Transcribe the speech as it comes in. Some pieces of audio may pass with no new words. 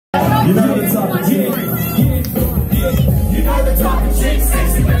You know the type of chick. You know the type of chick,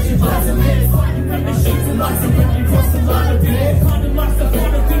 sexy when she flies her lips. Fighting when the sheets and lights and when you cross the line of it. Kinda likes the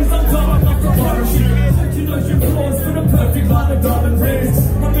fun of things I'm done, like the parachute. You know your flaws for the perfect line of diamond rings.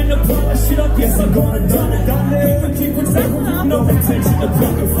 I'm in the part of shit, I guess I gotta done it. People keep it back with no intention to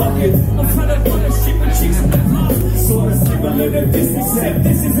fuck it, fuck it. I'm trying to run the shit with chicks in the club. Sort of similar to this, except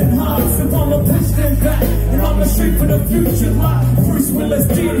this isn't hard. So I'ma push them back, and I'ma shoot for the future. Like Bruce Willis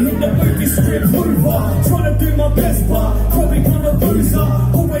did in the movie strip Hobart. Trying to do my best part, probably become a loser.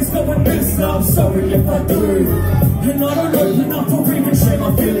 Always going messed up, sorry if I do. And I don't open up or even share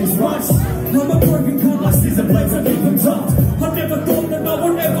my feelings much. I'm a broken cunt like scissor blades, I keep them tucked. I never thought that I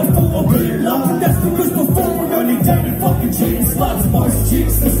would ever fall or be in love. That's because before we only dated fucking cheating sluts. Most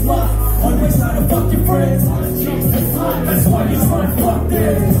chicks are sluts, always try to fuck your friends. That's why you try to fuck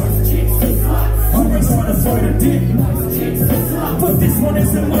them. Always trying to throw the dick. But this one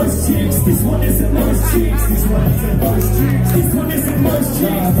isn't most chicks. This one isn't most chicks. This one isn't most chicks. This one isn't most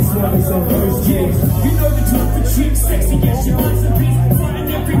chicks. This one isn't most chicks. You know the type of chick, sexy, yeah, she likes a beat. Fighting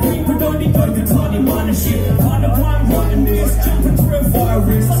every week, but only go to tiny minor shit. Kind of why I'm writing this, jumping through a fire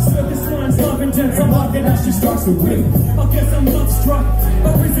risk. I circus lines, love intense, I'm liking how she strikes the whip. I guess I'm love struck,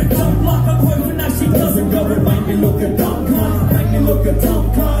 or is it dumb luck? I'm hoping that she doesn't go and make me look a dumb cunt. Make me look a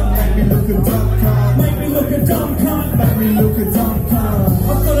dumb cunt. Make me look a dumb cunt. Make me look a dumb cunt. Make me look a dumb cunt.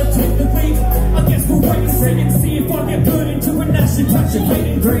 I've gotta take the beat. I guess we'll wait a second, see if I get burned into an ashy patch of pain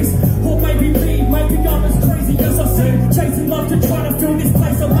and grease. Or maybe me, maybe I'm as crazy as I said. Chasing love to try to fill this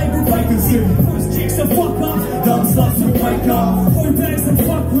place, I label vacancy. Most chicks are fuck up, dumb sluts will wake up. Hoe bags and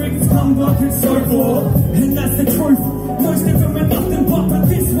fuck rigs, come back and so forth. And that's the truth. Most of them are nothing but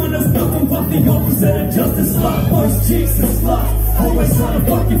this one is nothing but the opposite of just a slut. Most chicks are sluts, always trying to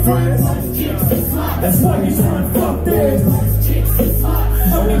fuck your friends. That's why you try and fuck them.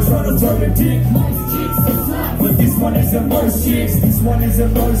 Only trying to throw the dick. But this one isn't most chicks. This one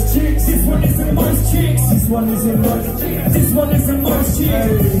isn't most chicks. This one isn't most chicks. This one isn't most chicks. This one isn't most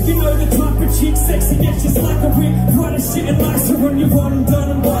chicks. You know the type of chick, sexy, yet just like a whip. Right as shit and likes to run you on and done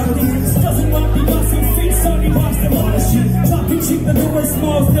and by things. Doesn't like the nice and fits, only likes the minor shit. Type of chick that always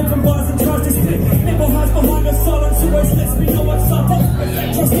smiles, never buys and tries to split. Never hides behind her silence, always lets me know what's up.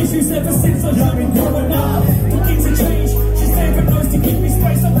 Trust issues ever since I've been growing up. Things have changed, she never knows to give me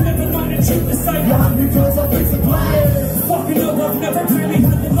space. I've never known a chick to say you're hungry girls, I fix the play. Fucking up, I've never really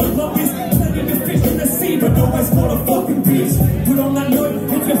had the love like this. Plenty of fish in the sea, but always caught a fucking bitch. But on that note,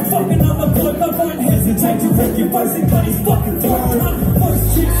 if you're fucking up a bloke, I won't hesitate to rip your face and cut his fucking throat. Most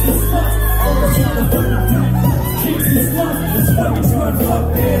chicks are sluts, always trying to fuck a dick. Chicks are sluts, that's why we try and fuck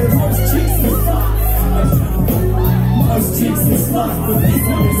them. Most chicks are sluts, most chicks are sluts, but this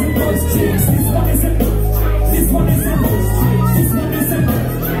one isn't most chicks. This one isn't. This one isn't most chicks. This one isn't.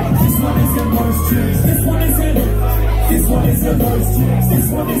 This one isn't most chicks. This one isn't. This one isn't most chicks. This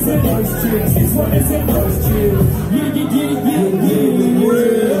one isn't most chicks. This one isn't most chicks. Yeah.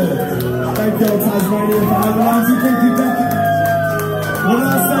 Thank you, Tasmania, for having us. Thank you. When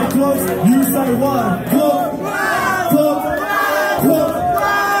I say close, you say what? Close.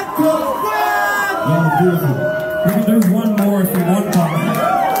 Yeah, beautiful. We can do one more if we want to.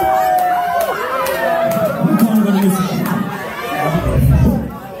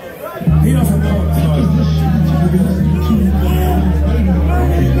 He doesn't know it,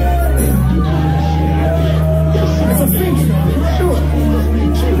 it's a feature. Do it.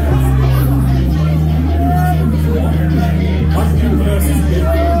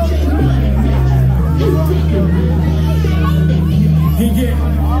 Yeah.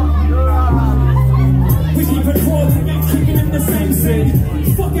 We keep it raw, we ain't kicking in the same scene.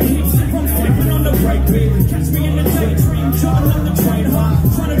 Fucking heat shit, I'm flipping on the break beat. Catch me in the daydream, jumping on the train hard.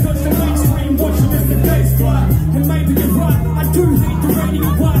 Trying to dodge the mainstream, watching as the days fly. And maybe you're right, I do hate the rainy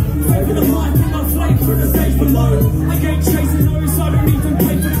white. Flavor the life in my flame for the stage below. I ain't chasing those, I don't even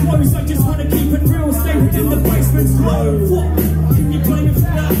pay for clothes. I just wanna keep it real, stay within the basement slow. What? Can you blame it for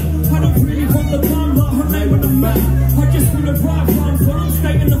that? I don't really want the bomb, but her name on the map. I just wanna ride rhymes, but I'm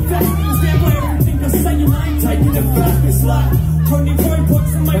stating the fact. Stand by everything I say and I ain't taking it back. It's like only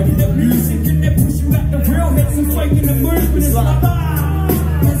robots are making the music and they're pushing back the real heads and faking the movement. It's like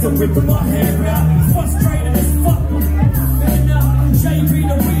as I'm ripping my hair out, frustrated as fuck. And JB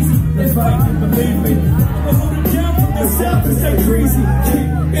the reason they're faking, believe me. I'm holding down from the south and stay greasy. Keep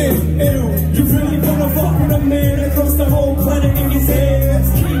it ill. You really wanna fuck with a man across the whole planet in his head?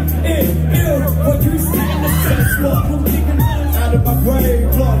 Keep it ill. But you sit in the same spot. I'm kicking out of my grave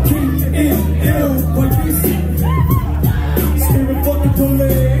block. Keep it ill. But you sit screaming fucking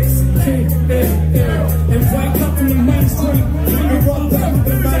police. Keep it ill. And wake up in the mainstream. Bring it right back to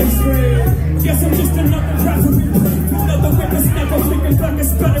the mainstream.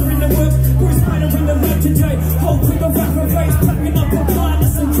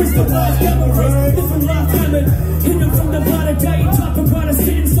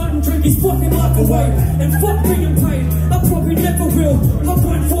 way. And fuck being paid, I probably never will. I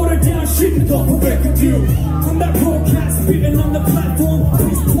won't fall down shit and got a record deal. I'm that raw cat spitting on the platform.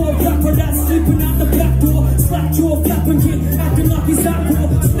 Piss poor rapper that's sleeping out the back door. Slap jaw flapping kid, acting like he's that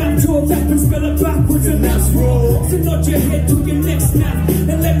raw. Snap jaw rap and spell it backwards and that's raw. So nod your head to your next snap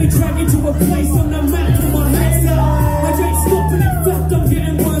and let me drag you to a place on the map with my hands out. I ain't stopping, in fact I'm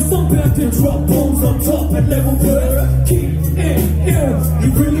getting worse. I'm about to drop bombs on top at level word. Keep it ill. You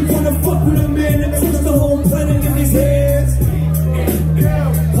really wanna fuck with a man that puts the whole planet in his hands?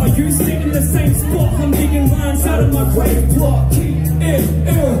 While you sit in the same spot, I'm digging lines out of my grave plot. Keep it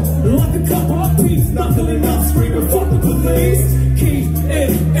ill. Like a couple of peas, knuckling up, screaming fuck the police. Keep it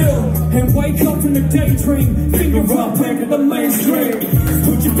ill. And wake up from the daydream. Finger up, back at the mainstream.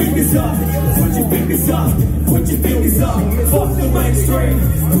 Put your fingers up, put your fingers up, put your fingers up. Fuck the mainstream.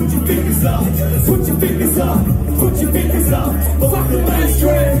 Put your fingers up, put your fingers up, put your fingers up. Fuck the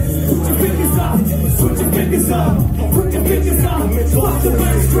mainstream. Put your fingers up, put your fingers up, put your fingers up. Fuck the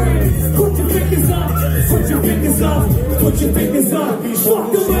mainstream. Put your fingers up, put your fingers up, put your fingers up.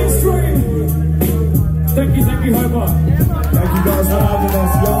 Fuck the mainstream. Thank you, Hobart. Thank you guys for having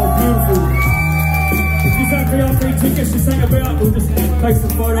us. Y'all are beautiful. If you sang for your free tickets, just hang about. We'll just take some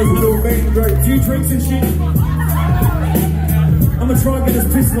photos, a little meet and greet, a few drinks and shit. I'm gonna try and get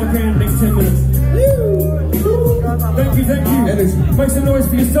as pissed as I can in the next 10 minutes. Thank you. Make some noise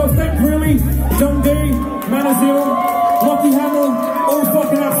for yourself. Thank Grilly, John D, Manazil, Rocky Hamill, all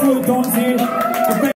fucking absolute dons here.